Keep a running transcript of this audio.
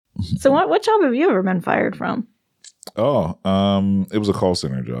So what job have you ever been fired from? Oh, it was a call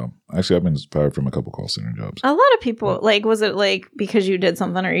center job. Actually, I've been fired from a couple call center jobs. A lot of people, like, was it like because you did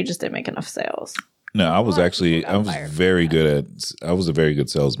something or you just didn't make enough sales? No, I was very good I was a very good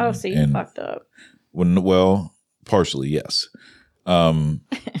salesman. Oh, so you fucked up. Well, partially, yes.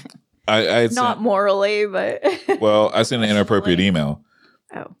 I not morally, but well, I sent an inappropriate email.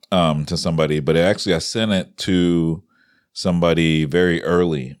 To somebody, but I sent it to somebody very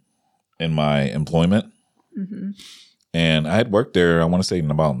early in my employment. Mm-hmm. And I had worked there, I want to say,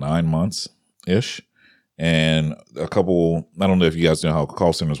 in about 9 months ish. And I don't know if you guys know how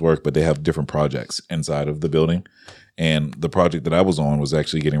call centers work, but they have different projects inside of the building. And the project that I was on was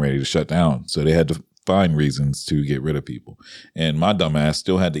actually getting ready to shut down. So they had to find reasons to get rid of people. And my dumbass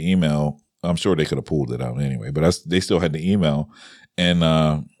still had the email. I'm sure they could have pulled it out anyway, but they still had the email. And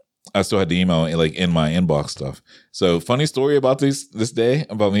I still had the email like in my inbox stuff. So funny story about this day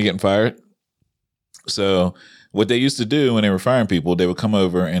about me getting fired. So what they used to do when they were firing people, they would come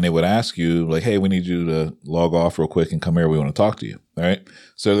over and they would ask you like, hey, we need you to log off real quick and come here. We want to talk to you. All right.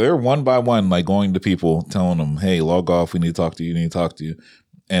 So they're one by one, like going to people telling them, hey, log off. We need to talk to you. We need to talk to you.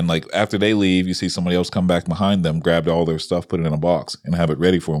 And like after they leave, you see somebody else come back behind them, grab all their stuff, put it in a box and have it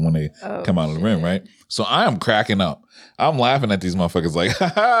ready for them when they come out of the room. Right. So I am cracking up. I'm laughing at these motherfuckers like, ha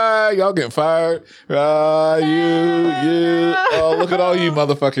ha, y'all getting fired. You. Oh, look at all you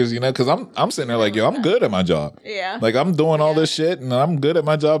motherfuckers, cause I'm sitting there like, yo, I'm good at my job. Yeah. Like I'm doing all this shit and I'm good at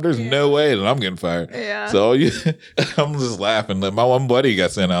my job. There's no way that I'm getting fired. Yeah. So I'm just laughing. Like, my one buddy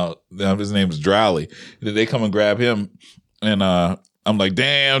got sent out. His name's Drowley. They come and grab him and, I'm like,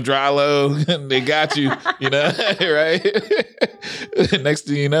 damn, Drilo, they got you, right? Next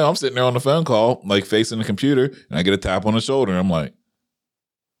thing you know, I'm sitting there on the phone call, like facing the computer, and I get a tap on the shoulder, and I'm like,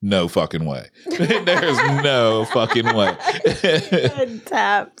 no fucking way. There's no fucking way. Good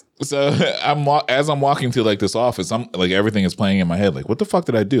tap. So as I'm walking to like this office, I'm like, everything is playing in my head. Like, what the fuck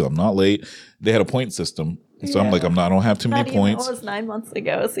did I do? I'm not late. They had a point system, so I'm like, I don't have too many points. It was 9 months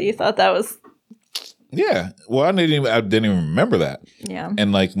ago, so you thought that was. Yeah. Well, I didn't even remember that. Yeah.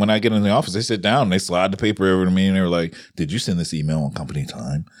 And like when I get in the office, they sit down and they slide the paper over to me and they were like, did you send this email on company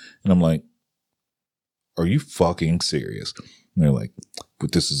time? And I'm like, are you fucking serious? And they're like,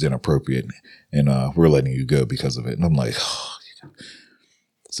 but this is inappropriate and we're letting you go because of it. And I'm like, oh.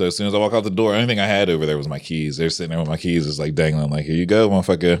 So as soon as I walk out the door, anything I had over there was my keys. They're sitting there with my keys, just like dangling, like, here you go,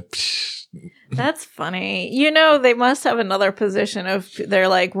 motherfucker. That's funny. They must have another position of they're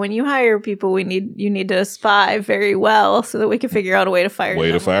like, when you hire people, you need to spy very well so that we can figure out a way to fire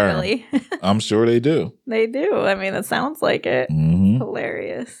them. I'm sure they do. They do. I mean, it sounds like it. Mm-hmm.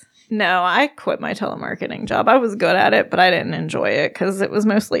 Hilarious. No, I quit my telemarketing job. I was good at it, but I didn't enjoy it because it was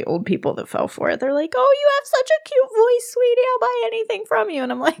mostly old people that fell for it. They're like, oh, you have such a cute voice, sweetie. I'll buy anything from you.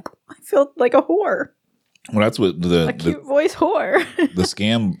 And I'm like, I feel like a whore. Well, that's what a cute voice whore. The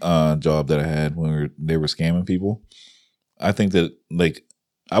scam job that I had when they were scamming people. I think that like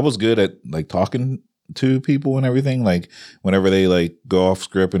I was good at like talking to people and everything. Like whenever they like go off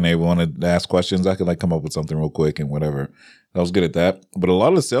script and they wanted to ask questions, I could like come up with something real quick and whatever. I was good at that. But a lot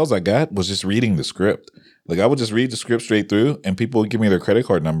of the sales I got was just reading the script. Like I would just read the script straight through and people would give me their credit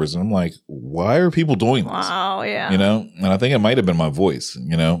card numbers and I'm like, why are people doing this? Wow, yeah. And I think it might have been my voice,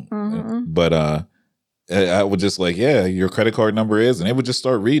 Mm-hmm. But I would just like, yeah, your credit card number is, and they would just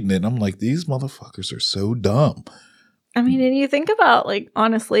start reading it. And I'm like, these motherfuckers are so dumb. I mean, and you think about like,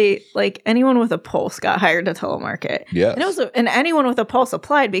 honestly, like anyone with a pulse got hired to telemarket. Yes. And anyone with a pulse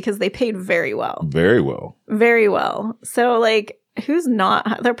applied because they paid very well. Very well. Very well. So like, who's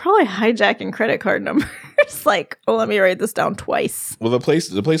not? They're probably hijacking credit card numbers. Like, oh, let me write this down twice. Well, the place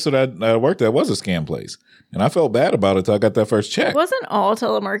that I worked at was a scam place. And I felt bad about it until I got that first check. Wasn't all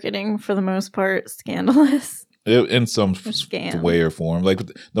telemarketing, for the most part, scandalous? In some way or form. Like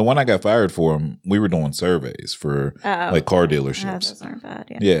the one I got fired for, we were doing surveys for like car dealerships. Those aren't bad,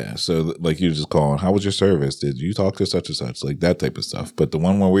 yeah. Yeah, so like you just calling, how was your service? Did you talk to such and such? Like that type of stuff. But the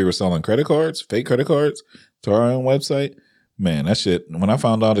one where we were selling credit cards, fake credit cards, to our own website, man, that shit, when I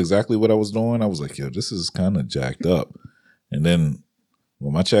found out exactly what I was doing, I was like, yo, this is kind of jacked up. And then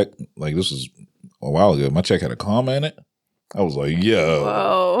when my check, like this was a while ago, my check had a comma in it. I was like, yo.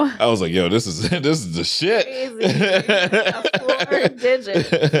 Whoa. I was like, yo, this is the shit. Crazy. 4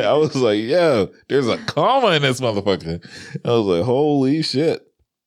 digits. I was like, yo, there's a comma in this motherfucker. I was like, holy shit.